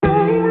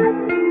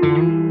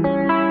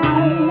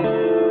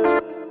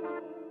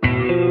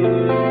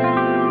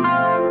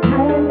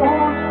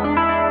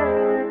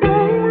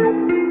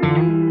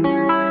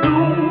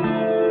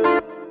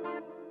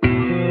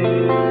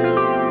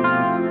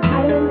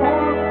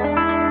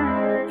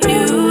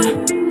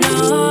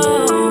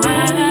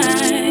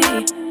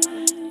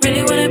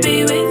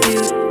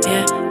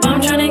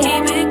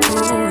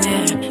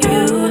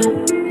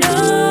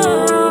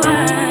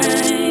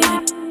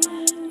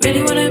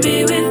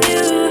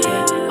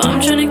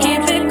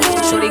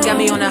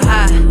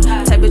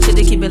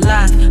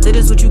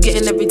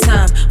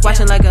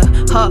Watching like a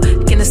hawk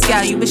in the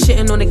sky. You been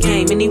shitting on the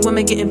game. Any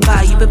woman getting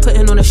by. You been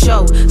putting on a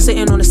show.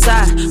 Sitting on the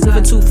side.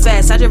 Moving too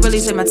fast. I just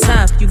really take my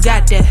time. You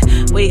got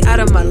that. Way out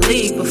of my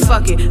league. But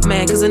fuck it,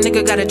 man. Cause a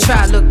nigga gotta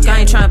try. Look,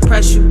 I ain't trying to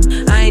press you.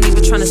 I ain't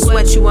even trying to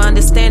sweat you. I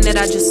understand that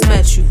I just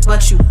met you.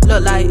 But you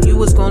look like you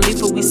was gonna leave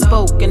before we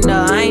spoke. And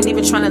I ain't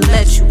even trying to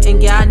let you.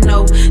 And yeah, I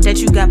know that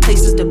you got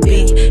places to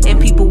be.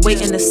 And people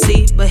waiting to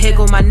see. But here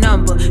go my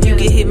number. You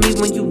can hit me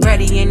when you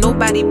ready. Ain't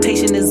nobody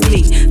patient as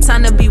me.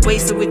 Time to be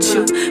wasted with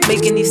you.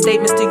 Making these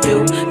statements to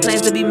you,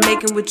 plans to be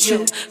making with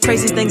you,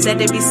 crazy things that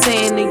they be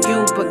saying to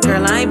you. But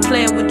girl, I ain't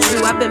playing with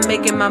you. I've been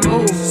making my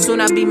moves.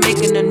 Soon I be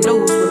making the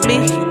news. With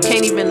me, you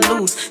can't even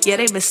lose. Yeah,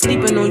 they been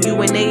sleeping on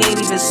you and they ain't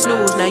even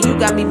snooze. Now you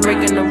got me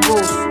breaking the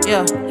rules.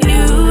 Yeah. You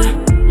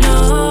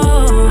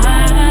know I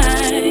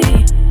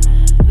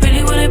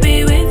really wanna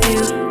be with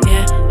you.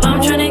 Yeah, but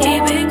I'm tryna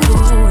keep it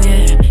cool.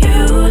 Yeah,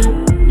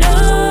 you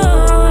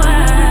know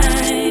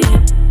I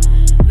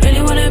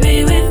really wanna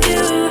be with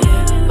you.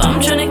 Yeah, but I'm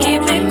tryna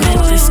keep it cool.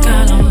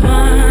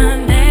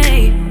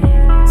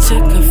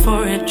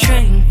 For a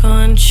drink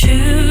on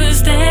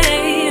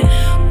Tuesday,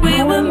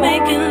 we were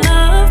making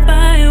love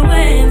by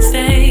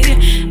Wednesday,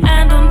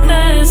 and on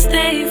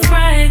Thursday,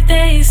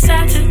 Friday,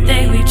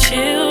 Saturday, we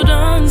chilled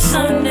on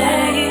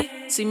Sunday.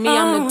 See me,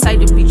 I'm the type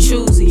to be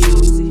choosy.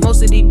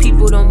 Most of these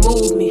people don't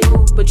move me,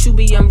 but you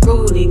be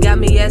unruly. Got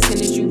me asking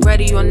is you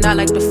ready or not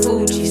like the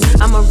Fugees.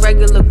 I'm a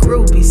regular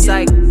groupie,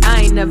 psych.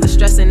 I ain't never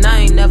stressing,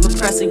 I ain't never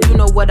pressing. You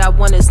know what I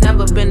want, it's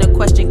never been a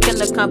question.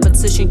 Killer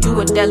competition, you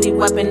a deadly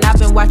weapon. I've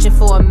been watching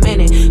for a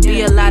minute.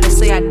 Be a lie to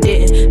say I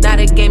didn't. Not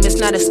a game, it's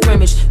not a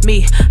scrimmage.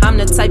 Me, I'm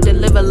the type to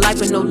live a life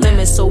with no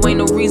limits, so ain't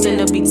no reason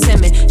to be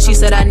timid. She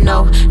said I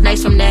know,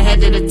 nice from the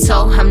head to the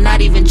toe. I'm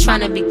not even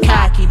trying to be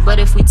cocky, but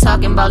if we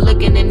talking about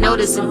looking and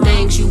noticing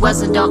things, you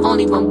wasn't the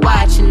only one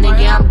watching.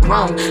 Nigga, I'm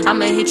grown.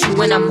 I'ma hit you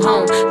when I'm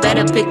home.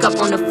 Better pick up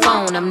on the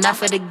phone. I'm not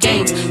for the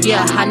games.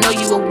 Yeah, I know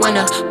you a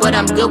winner, but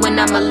I'm good when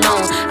I'm alone.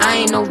 I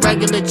ain't no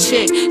regular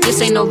chick.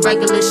 This ain't no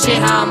regular shit.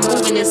 How I'm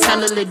moving is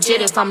hella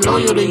legit. If I'm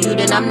loyal to you,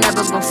 then I'm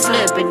never gon'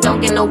 flip. It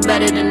don't get no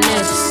better than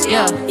this.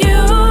 Yeah.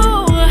 You